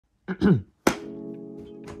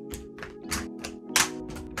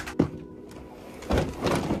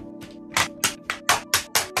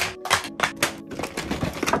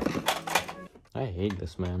I hate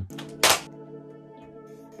this, man.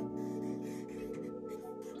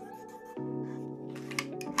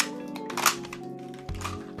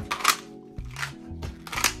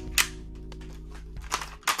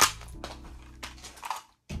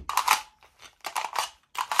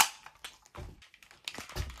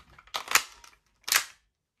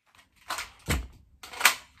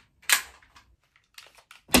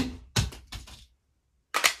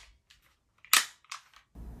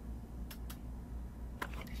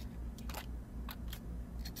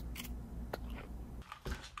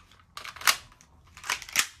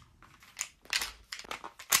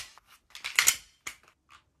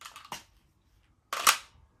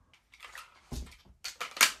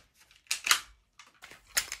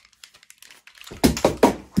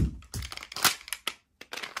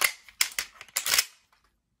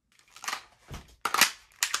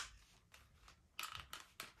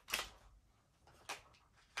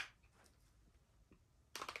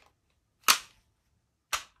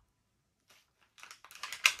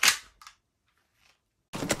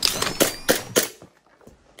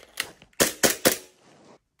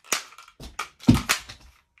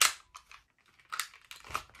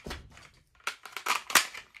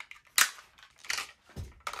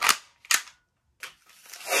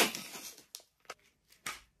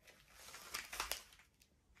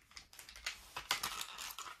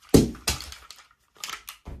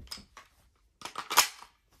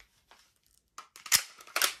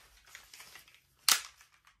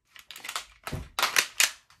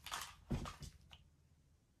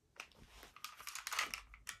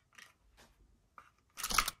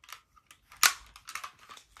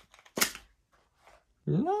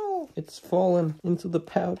 No, it's fallen into the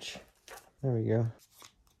pouch. There we go.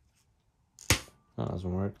 That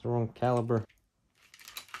doesn't work. It's the wrong caliber.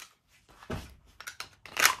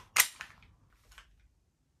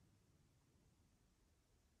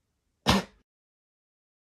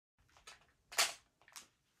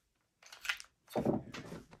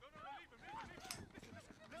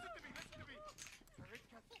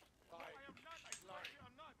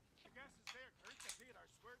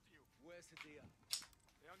 Where's the deal?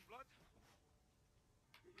 Young blood?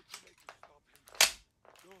 You need to stop him.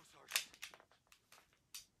 No, Sergeant.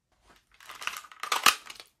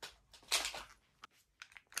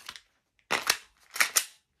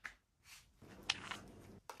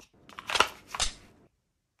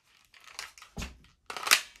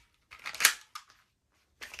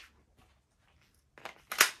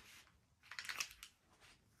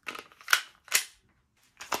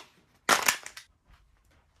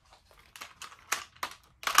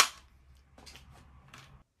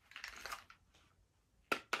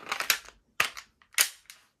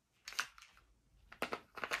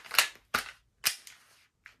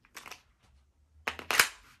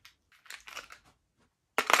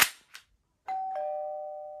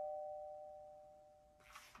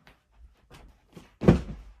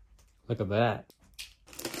 Look at that.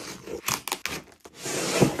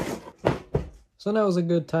 So now is a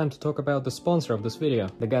good time to talk about the sponsor of this video.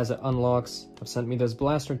 The guys at UnlocX have sent me this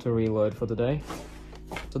blaster to reload for the day.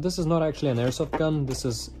 So this is not actually an airsoft gun, this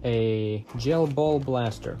is a gel ball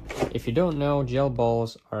blaster. If you don't know, gel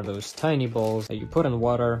balls are those tiny balls that you put in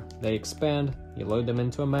water, they expand, you load them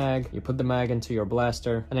into a mag, you put the mag into your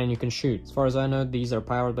blaster, and then you can shoot. As far as I know, these are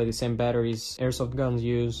powered by the same batteries airsoft guns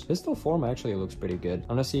use. Pistol form actually looks pretty good. I'm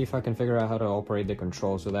gonna see if I can figure out how to operate the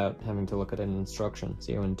controls without having to look at an instruction.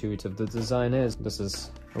 See how intuitive the design is. This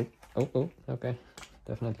is... okay.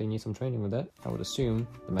 Definitely need some training with that. I would assume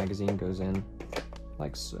the magazine goes in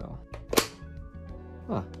like so.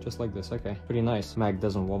 Ah, just like this, okay. Pretty nice. Mag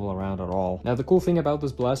doesn't wobble around at all. Now the cool thing about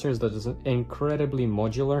this blaster is that it's incredibly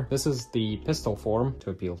modular. This is the pistol form to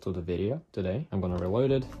appeal to the video today. I'm gonna reload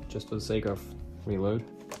it just for the sake of reload.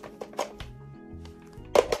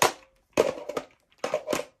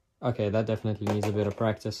 Okay, that definitely needs a bit of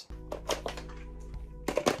practice.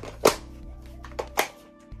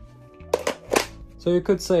 So you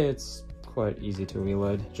could say it's quite easy to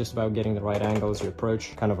reload, just about getting the right angle as you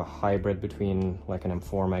approach. Kind of a hybrid between like an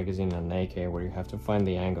M4 magazine and an AK, where you have to find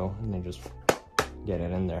the angle and then just get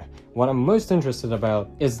it in there. What I'm most interested about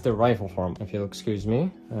is the rifle form. If you'll excuse me,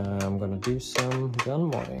 I'm gonna do some gun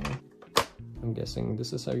modding. I'm guessing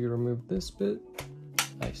this is how you remove this bit.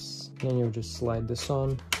 Nice. Then you just slide this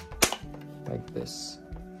on like this.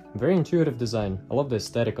 Very intuitive design. I love the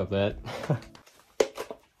aesthetic of that.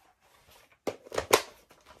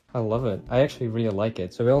 I love it. I actually really like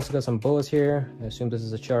it. So we also got some bullets here. I assume this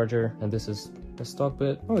is a charger, and this is the stock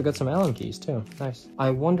bit. Oh, we got some Allen keys too. Nice. I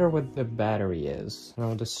wonder what the battery is. I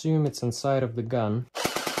would assume it's inside of the gun.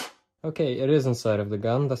 Okay, it is inside of the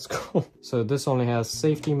gun. That's cool. So this only has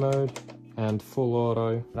safety mode and full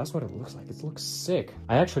auto. That's what it looks like. It looks sick.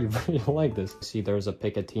 I actually really like this. See, there's a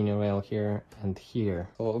Picatinny rail here and here.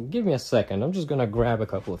 So give me a second. I'm just gonna grab a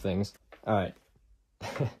couple of things. All right.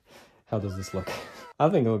 How does this look? I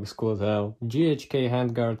think it looks cool as hell. GHK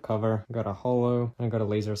handguard cover, got a hollow, and got a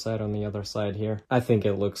laser sight on the other side here. I think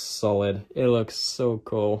it looks solid. It looks so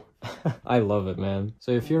cool. I love it, man.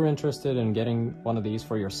 So if you're interested in getting one of these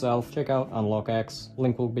for yourself, check out UnlocX.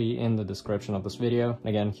 Link will be in the description of this video.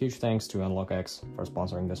 Again, huge thanks to UnlocX for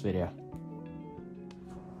sponsoring this video.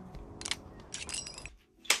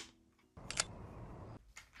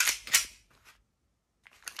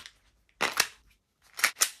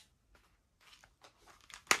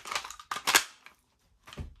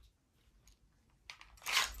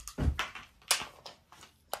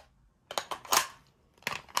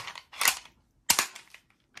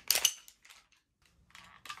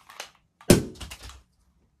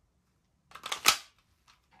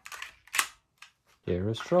 Here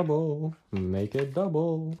is trouble, make it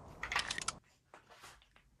double.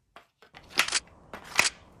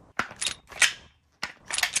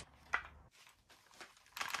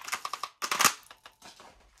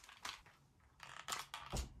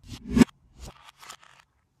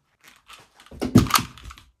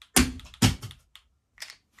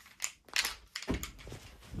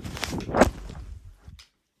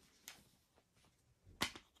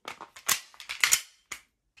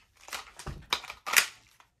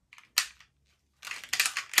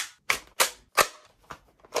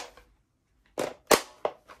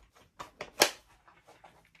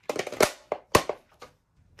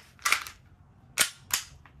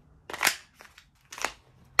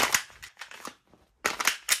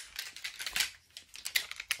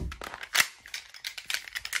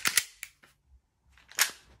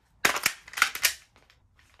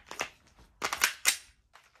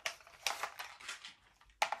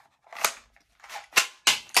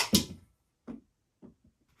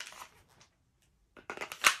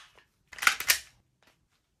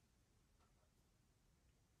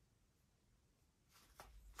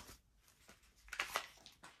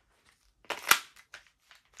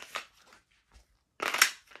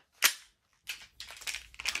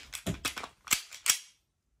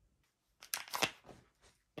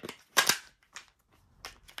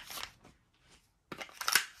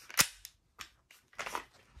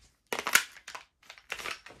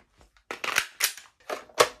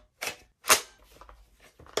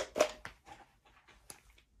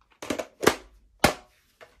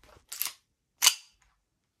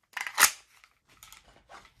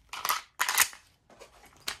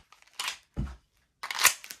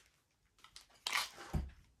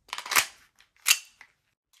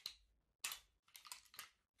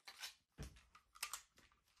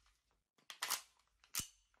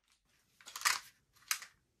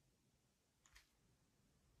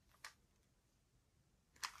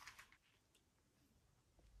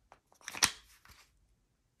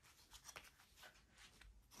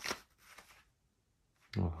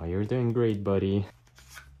 Oh, you're doing great, buddy.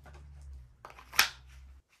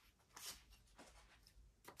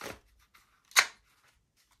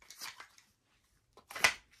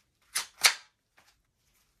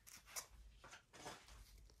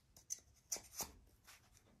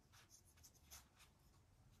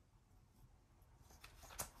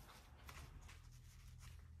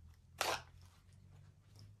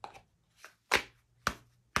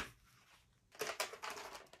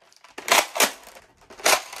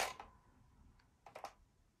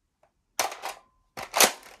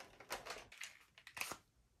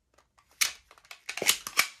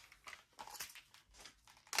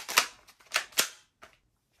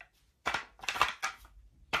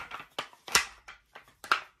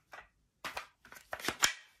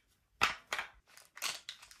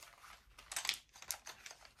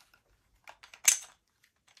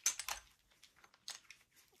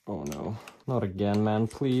 Oh no, not again, man.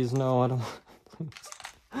 Please, no, I don't. Please.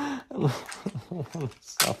 I don't want to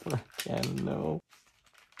suffer again, no.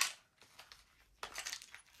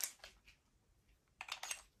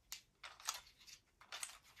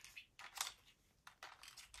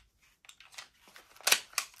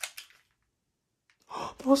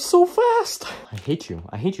 That was so fast! I hate you.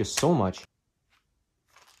 I hate you so much.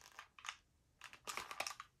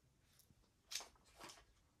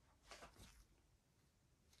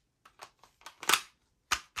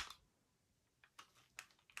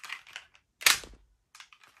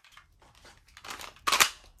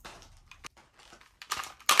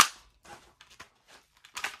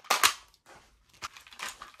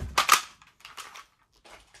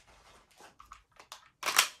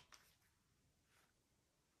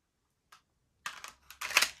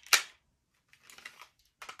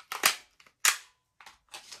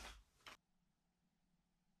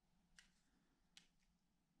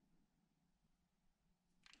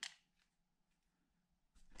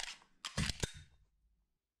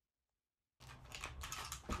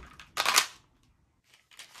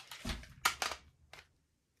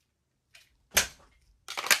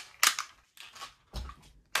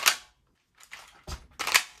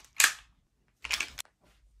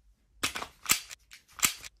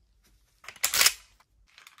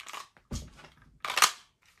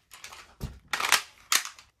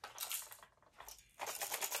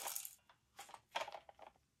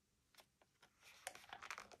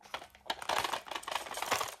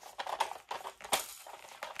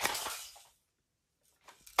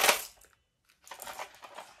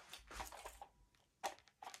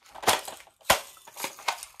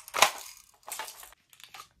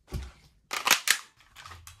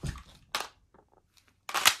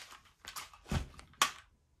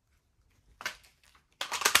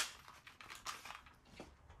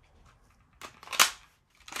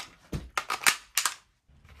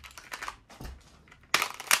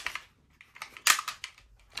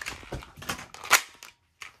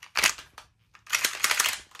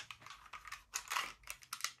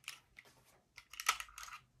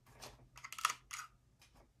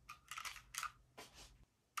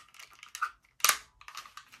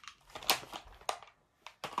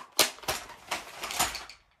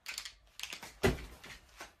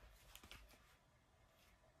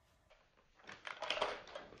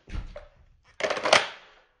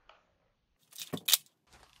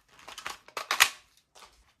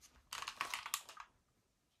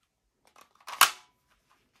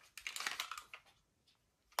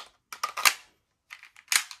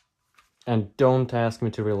 And don't ask me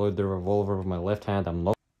to reload the revolver with my left hand, I'm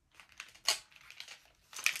not.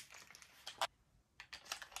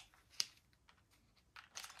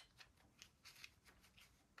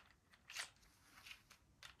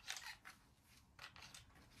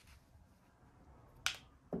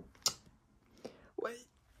 Wait,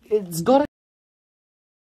 it's gotta...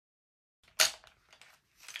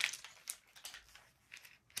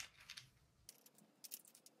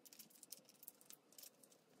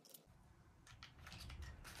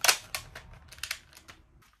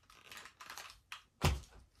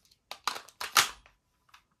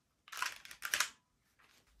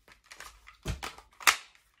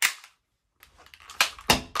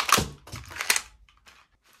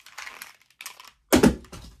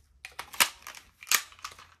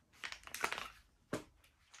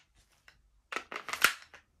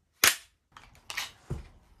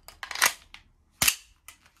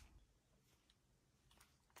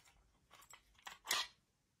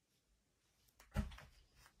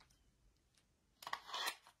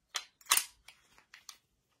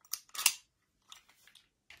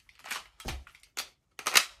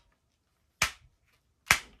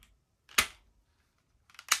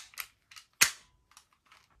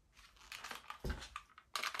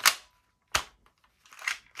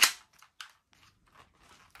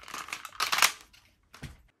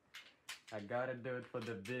 I gotta do it for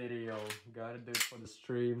the video, gotta do it for the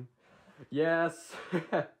stream. Yes!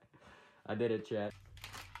 I did it, chat.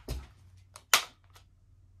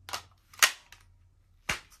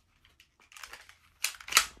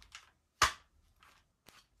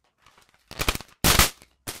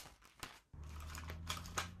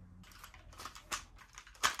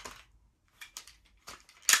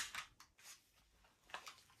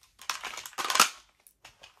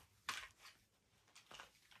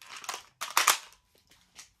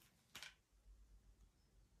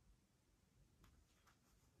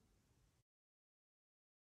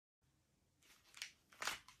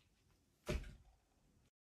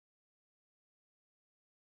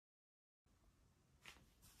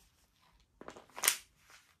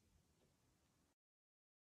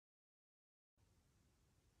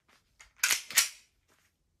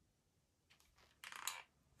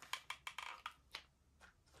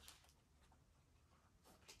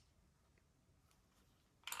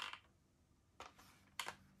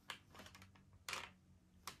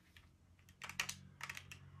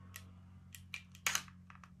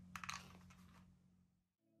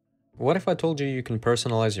 What if I told you you can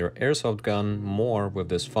personalize your airsoft gun more with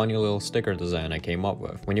this funny little sticker design I came up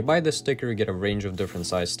with? When you buy this sticker, you get a range of different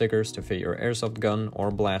size stickers to fit your airsoft gun or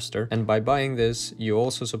blaster, and by buying this, you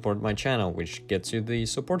also support my channel, which gets you the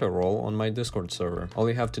supporter role on my Discord server. All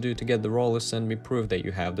you have to do to get the role is send me proof that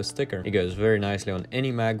you have the sticker. It goes very nicely on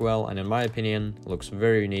any magwell, and in my opinion, looks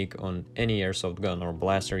very unique on any airsoft gun or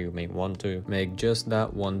blaster you may want to make just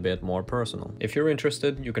that one bit more personal. If you're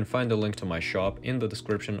interested, you can find the link to my shop in the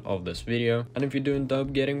description of this video, and if you do end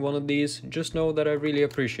up getting one of these, just know that I really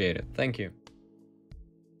appreciate it. Thank you.